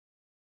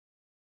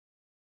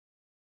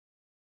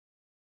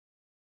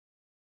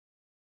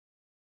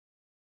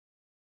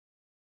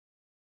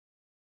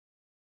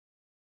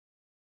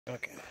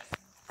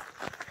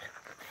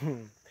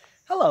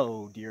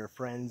Hello, dear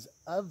friends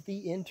of the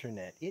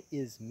internet. It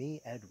is me,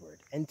 Edward,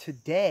 and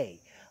today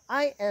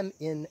I am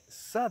in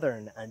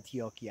southern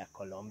Antioquia,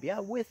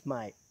 Colombia, with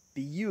my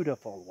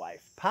beautiful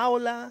wife,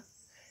 Paula,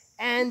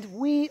 and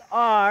we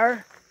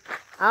are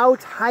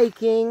out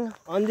hiking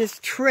on this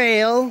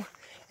trail,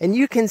 and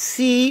you can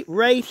see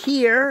right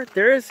here,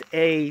 there's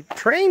a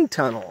train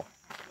tunnel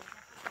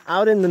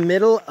out in the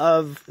middle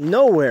of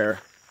nowhere,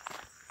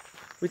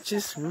 which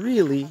is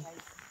really,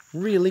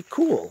 really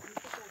cool.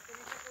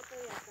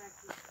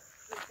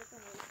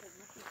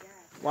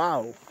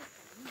 Wow.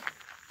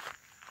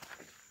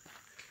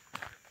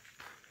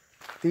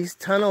 These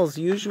tunnels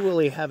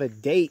usually have a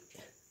date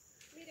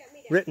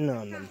written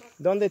on them.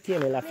 ¿Dónde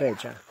tiene la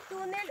fecha?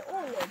 Túnel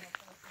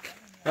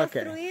 1.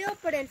 Okay. Construido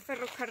por el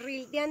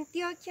ferrocarril de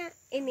Antioquia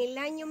en el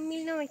año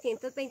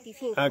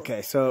 1925.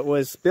 Okay, so it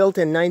was built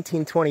in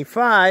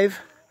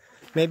 1925.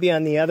 Maybe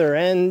on the other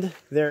end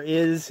there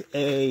is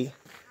an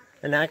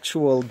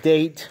actual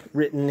date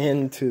written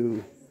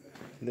into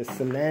the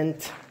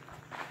cement.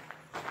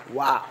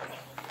 Wow.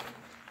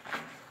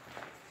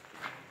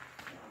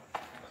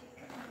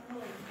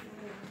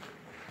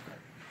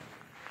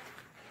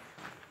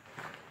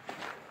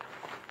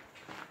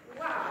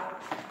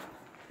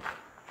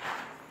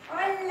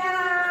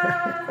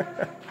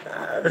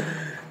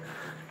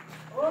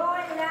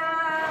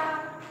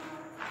 Hola.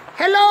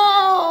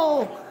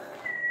 Hello!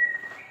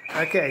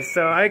 Okay,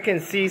 so I can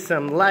see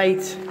some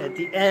light at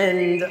the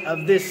end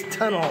of this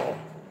tunnel,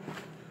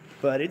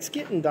 but it's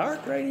getting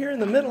dark right here in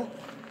the middle.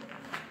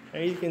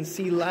 There you can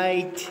see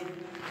light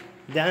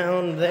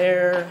down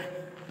there.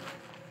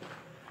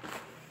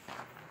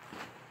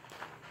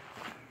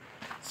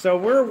 So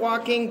we're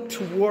walking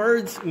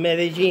towards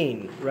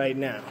Medellin right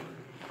now.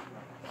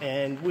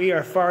 And we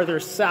are farther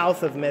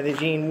south of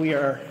Medellin. We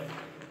are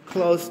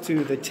close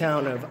to the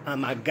town of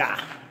Amaga.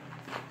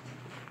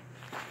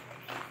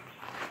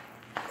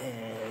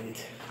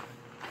 And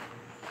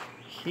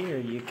here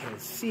you can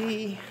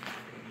see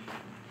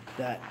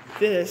that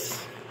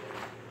this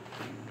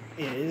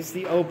is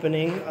the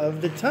opening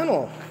of the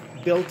tunnel.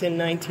 Built in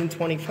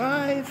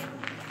 1925.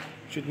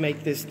 Should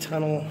make this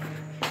tunnel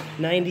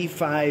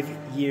 95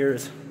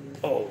 years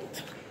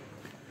old.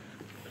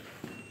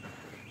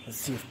 Let's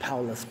see if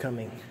Paula's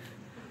coming.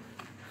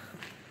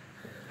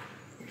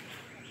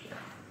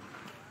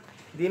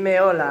 Dime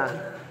hola.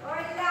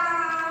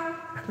 Hola.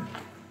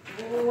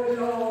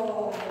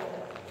 Hola.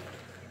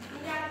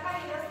 Mira, acá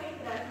hay una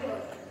filtración.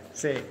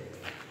 Sí.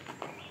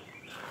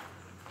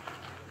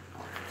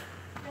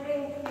 Pero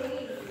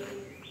increíble.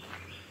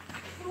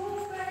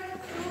 Súper,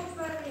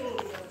 súper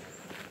lindo.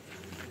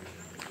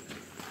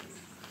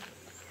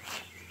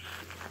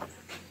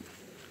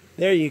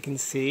 There you can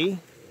see,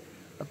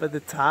 up at the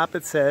top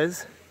it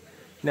says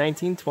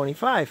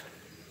 1925.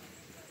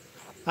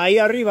 Ahí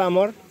arriba,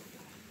 amor,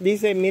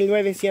 dice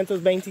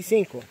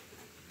 1925.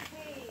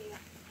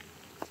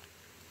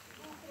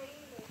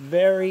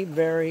 Very,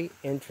 very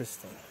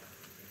interesting.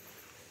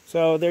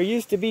 So there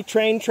used to be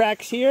train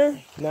tracks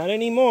here, not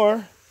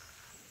anymore.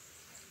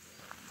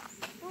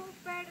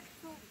 Súper,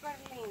 súper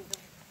lindo.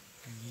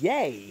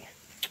 Yay!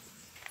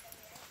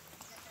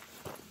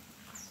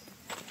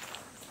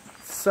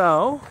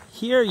 So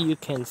here you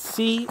can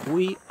see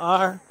we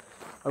are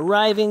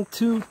arriving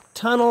to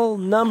tunnel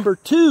number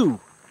 2.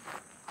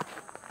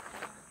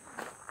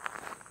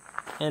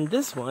 And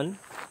this one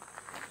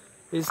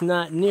is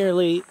not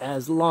nearly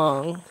as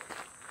long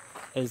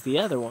as the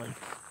other one.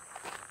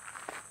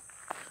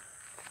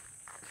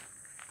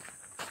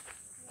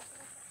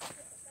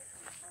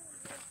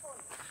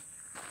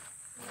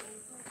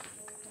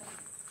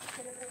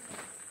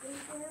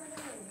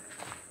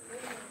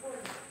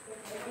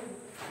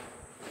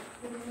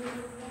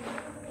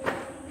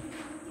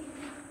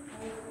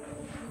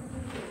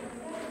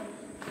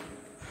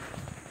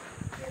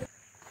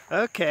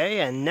 Okay,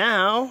 and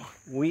now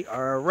we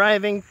are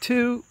arriving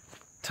to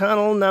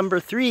tunnel number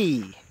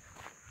 3.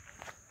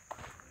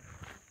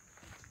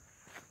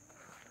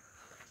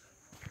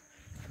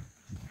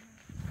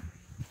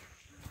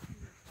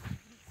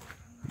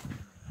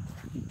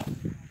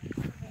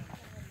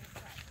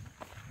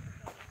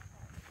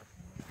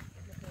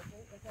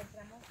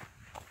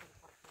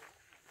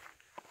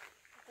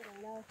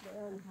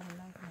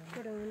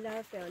 Por un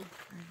lado peón.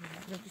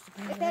 Este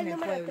es el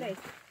número 3.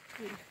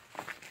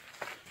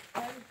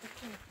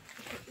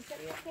 ¿Y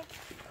sabías que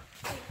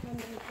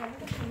cuando buscamos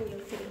los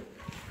caminos,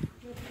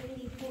 no te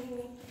dicen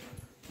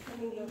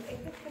camino,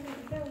 este es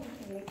camino peón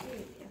en la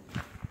iglesia?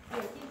 Y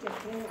aquí ya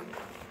peón.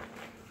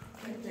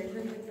 No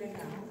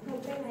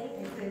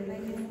ven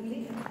ahí.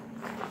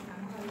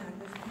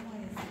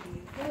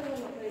 No,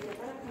 pero ya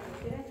para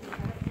carretera y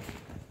para...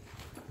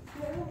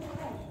 Luego,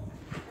 para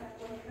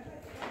poder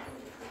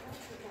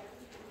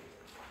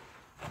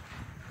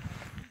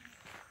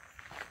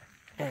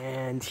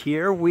And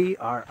here we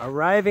are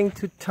arriving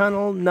to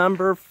tunnel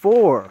number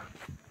 4.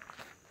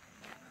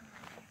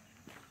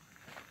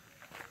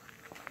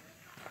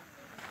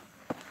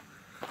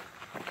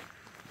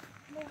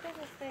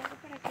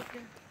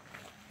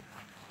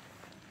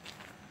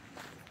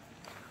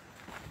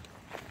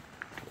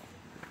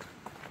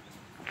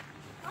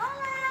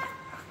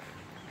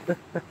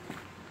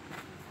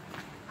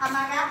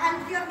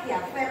 Antioquia,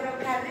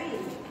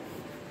 ferrocarril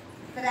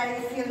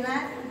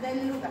tradicional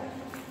del lugar.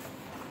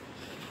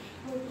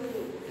 Muy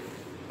bonito.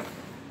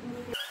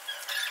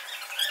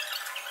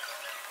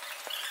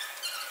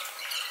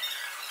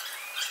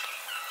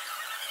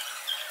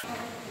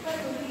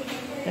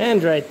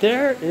 And right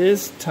there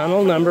is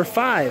tunnel number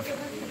 5.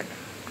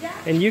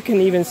 And you can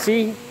even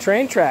see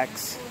train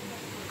tracks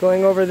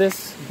going over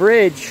this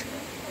bridge.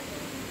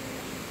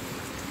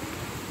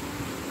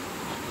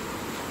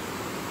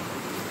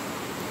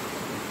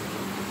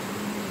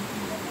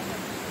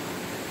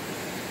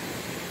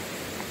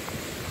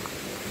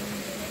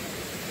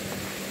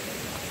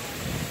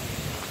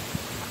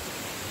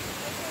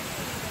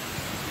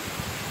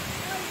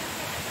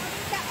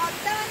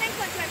 Ahorita van a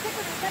encontrarse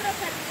con un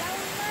ferrocarril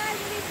aún más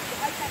lindo.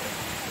 Ay,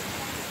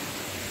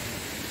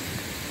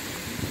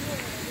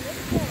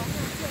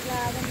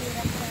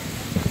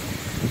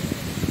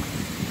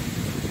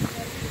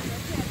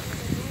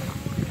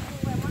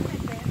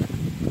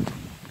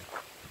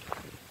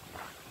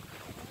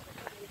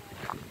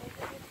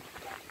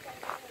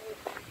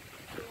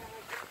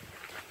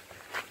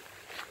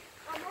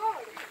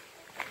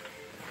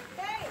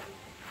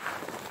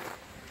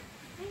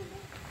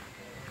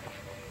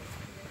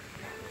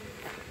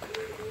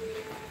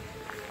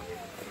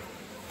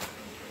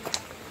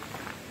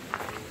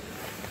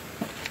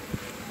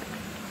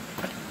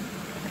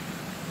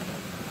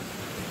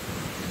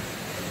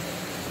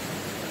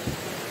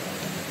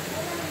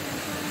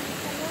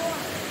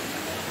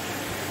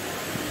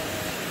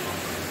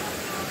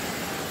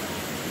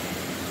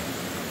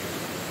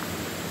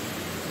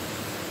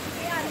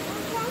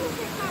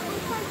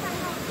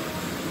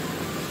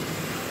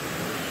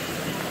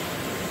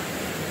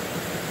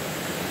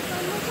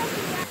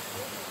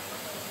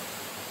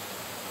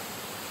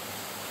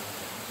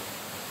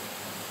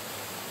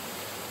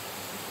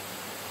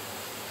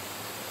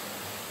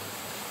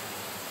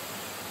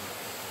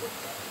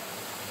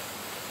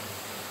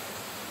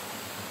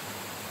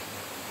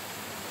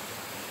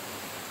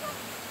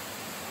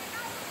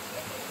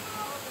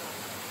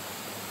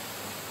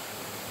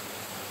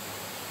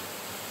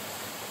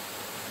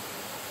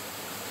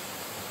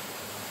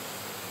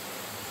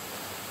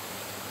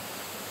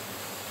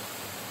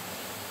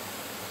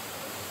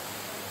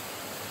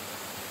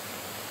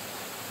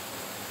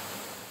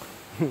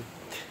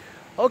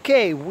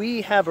 Okay,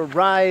 we have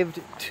arrived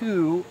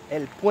to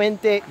El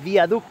Puente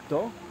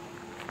Viaducto,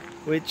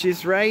 which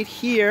is right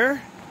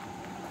here.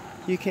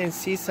 You can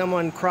see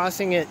someone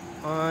crossing it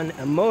on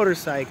a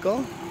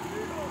motorcycle.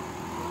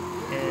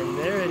 And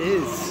there it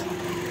is.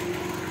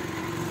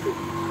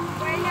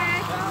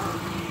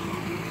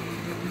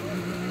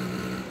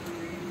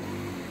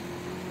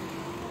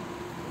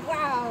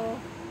 Wow.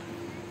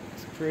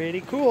 It's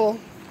pretty cool.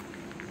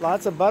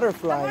 Lots of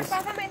butterflies.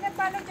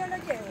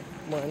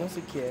 Bueno,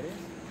 si quieres.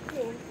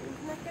 Sí,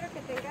 no quiero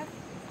que tengas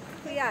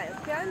cuidado.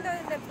 Cuidado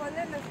donde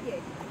pones los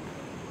pies.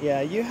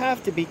 Yeah, you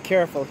have to be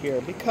careful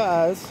here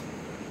because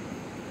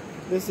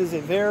this is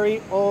a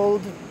very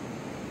old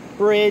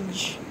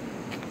bridge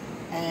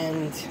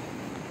and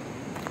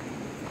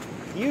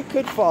you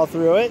could fall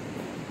through it.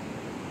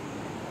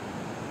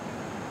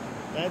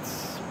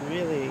 That's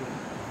really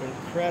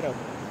incredible.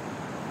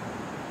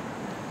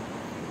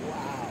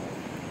 Wow.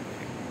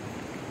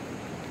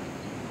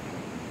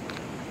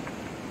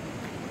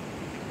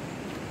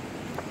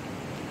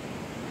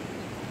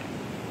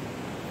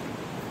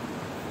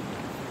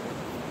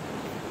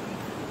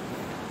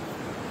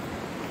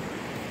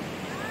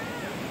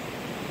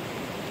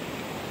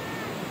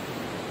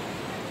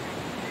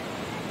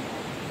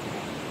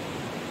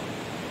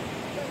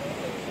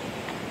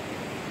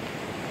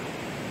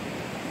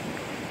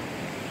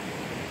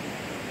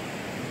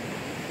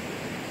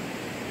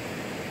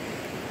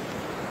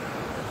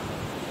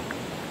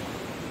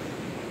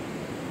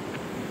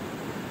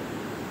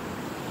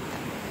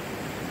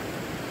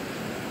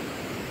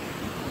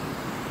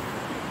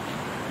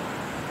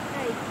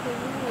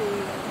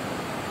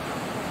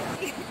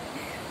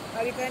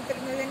 Ahorita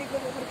no sé ni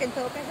cómo, porque en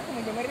todo caso como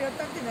yo me río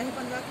tanto y no sé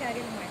cuándo va a quedar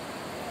el muerto.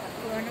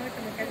 Bueno, me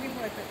tomé casi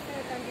muerto.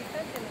 Pero tan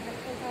distante, no se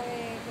alcanza a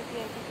ver de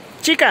tiempo.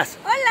 Chicas.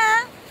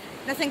 Hola.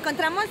 Nos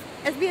encontramos,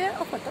 ¿es video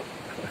o foto?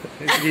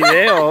 Es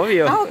video,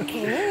 obvio. Ah, ok.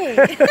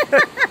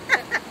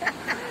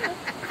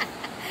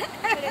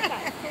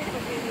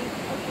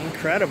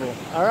 Incredible.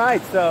 All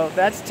right, so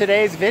that's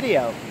today's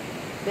video.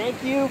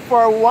 Thank you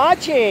for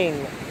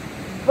watching.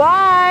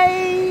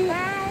 Bye.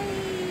 Bye.